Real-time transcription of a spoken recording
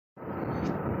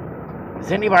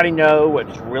Does anybody know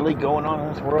what's really going on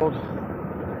in this world?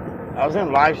 I was in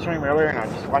a live stream earlier and I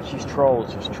just watched these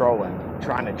trolls just trolling,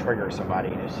 trying to trigger somebody,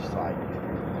 and it's just like,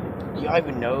 do y'all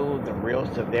even know the real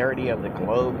severity of the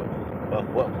globe of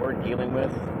what we're dealing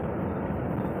with?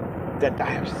 That I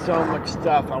have so much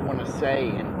stuff I want to say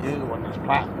and do on this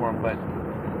platform, but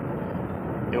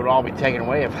it would all be taken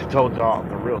away if I told y'all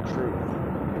the real truth.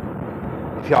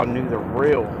 If y'all knew the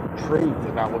real truth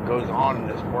about what goes on in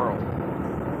this world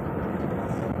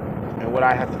and what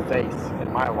I have to face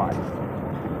in my life.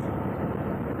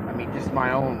 I mean, just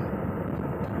my own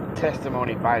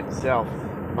testimony by itself,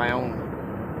 my own.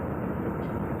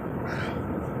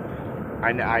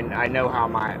 I know how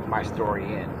my story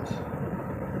ends.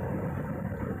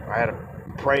 I had to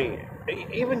pray.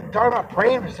 Even talking about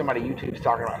praying for somebody, YouTube's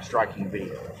talking about striking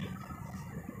videos.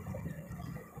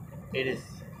 It has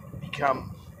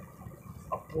become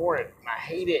abhorrent, and I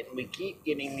hate it. And we keep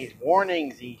getting these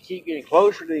warnings, and you keep getting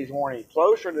closer to these warnings,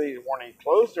 closer,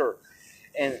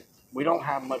 and we don't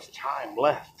have much time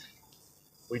left.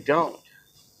 We don't.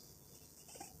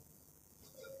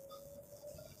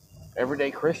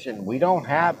 Everyday Christian, we don't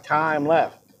have time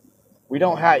left. We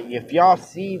don't have. If y'all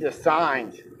see the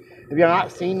signs, have y'all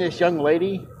not seen this young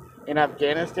lady in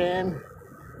Afghanistan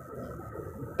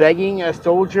begging a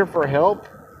soldier for help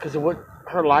because of what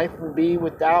her life will be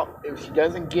without if she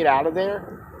doesn't get out of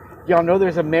there? Y'all know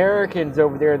there's Americans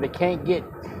over there that can't get,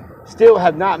 still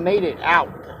have not made it out,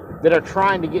 that are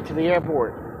trying to get to the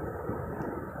airport.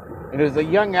 And there's a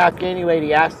young Afghani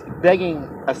lady begging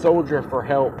a soldier for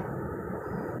help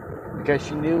because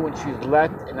she knew when she was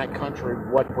left in that country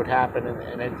what would happen,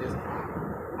 and it just,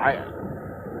 I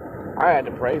had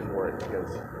to pray for it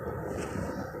because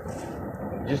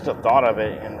just the thought of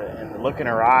it and the look in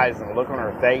her eyes and the look on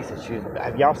her face. And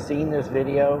have y'all seen this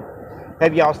video?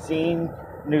 Have y'all seen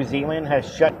New Zealand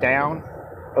has shut down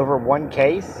over one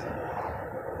case?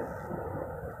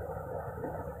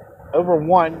 Over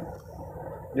one,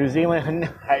 New Zealand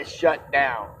has shut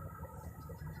down.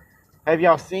 Have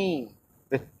y'all seen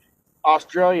the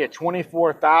Australia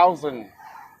 24,000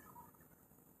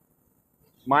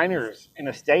 minors in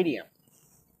a stadium?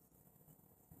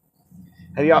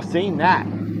 Have y'all seen that?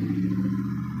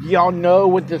 Y'all know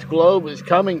what this globe is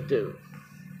coming to.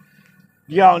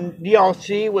 Y'all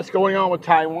see what's going on with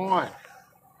Taiwan?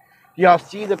 Y'all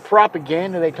see the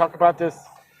propaganda? They talk about this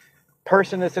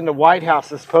person that's in the White House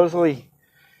that supposedly.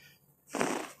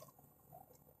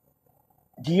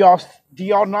 Do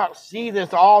y'all not see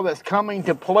this all that's coming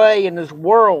to play in this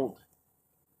world?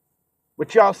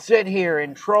 But y'all sit here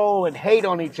and troll and hate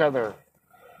on each other.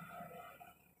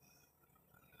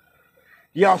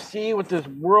 Y'all see what this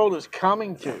world is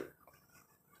coming to?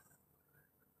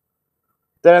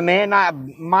 That a man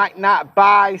might not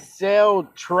buy, sell,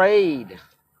 trade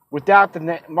without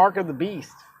the mark of the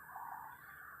beast.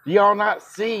 Do y'all not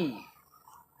see?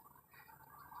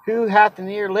 Who hath an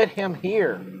ear, let him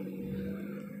hear.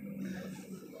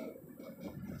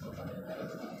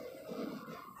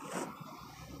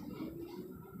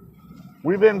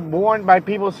 We've been warned by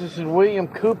people such as William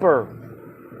Cooper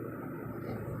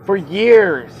for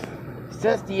years,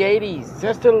 since the 80s,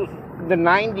 since the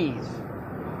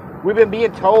 90s. We've been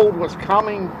being told what's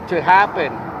coming to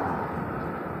happen.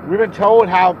 We've been told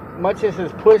how much this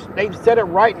is pushed. They've said it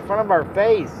right in front of our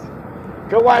face.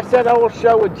 Go watch that old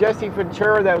show with Jesse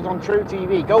Ventura that was on True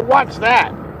TV. Go watch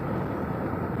that.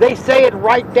 They say it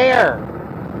right there.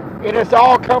 And it's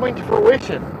all coming to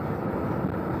fruition.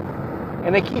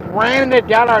 And they keep ramming it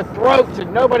down our throats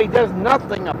and nobody does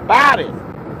nothing about it.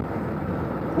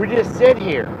 We just sit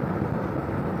here.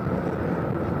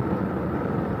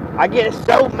 I get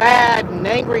so mad and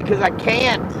angry because I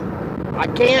can't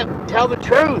tell the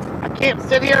truth. I can't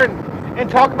sit here and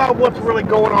talk about what's really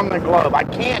going on in the globe. I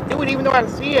can't do it even though I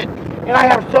see it. And I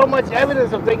have so much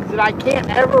evidence of things that I can't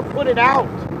ever put it out.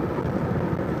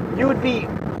 You would be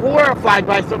horrified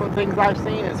by some of the things I've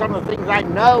seen and some of the things I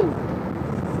know.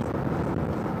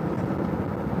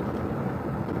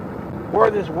 Where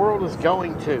this world is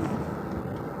going to.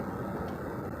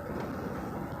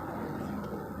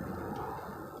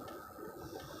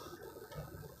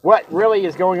 What really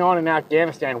is going on in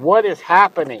Afghanistan? What is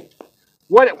happening?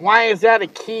 Why is that a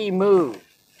key move?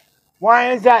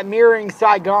 Why is that mirroring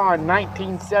Saigon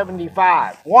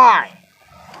 1975? Why?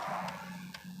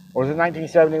 Or was it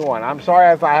 1971? I'm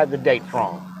sorry if I had the dates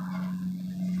wrong.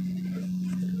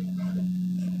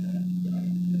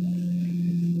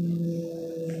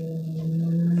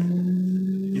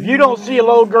 If you don't see a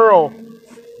little girl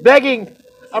begging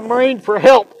a Marine for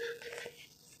help,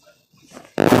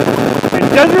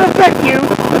 it doesn't affect you,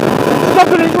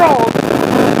 something is wrong.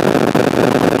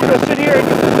 You're going to sit here and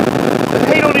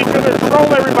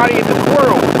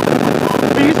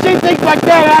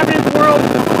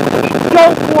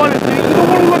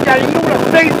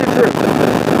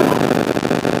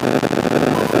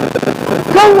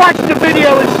watch the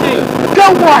video and see.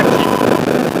 Go watch it.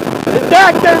 If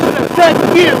that doesn't affect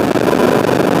you,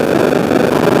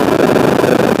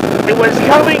 it was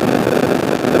coming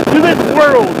to this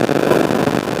world.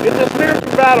 It's a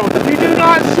spiritual battle. You do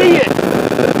not see it.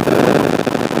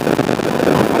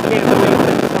 I can't believe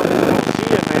it. Some people don't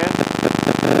see it, man.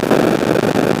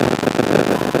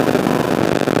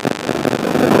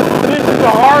 This is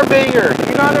a harbinger. Do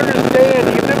you not understand?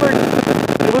 Do you remember?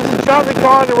 It was Jonathan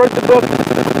Kahn that wrote the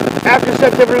book after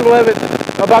September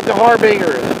 11th about the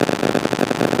harbinger.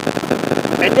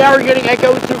 And now we're getting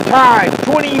echoes through time.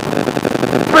 20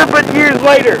 perfect years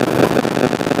later.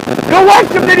 Go watch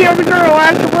the video of the girl,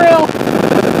 Gabriel.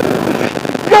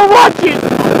 Go watch it.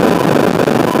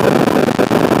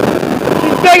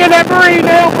 She's begging that Marine to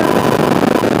help her.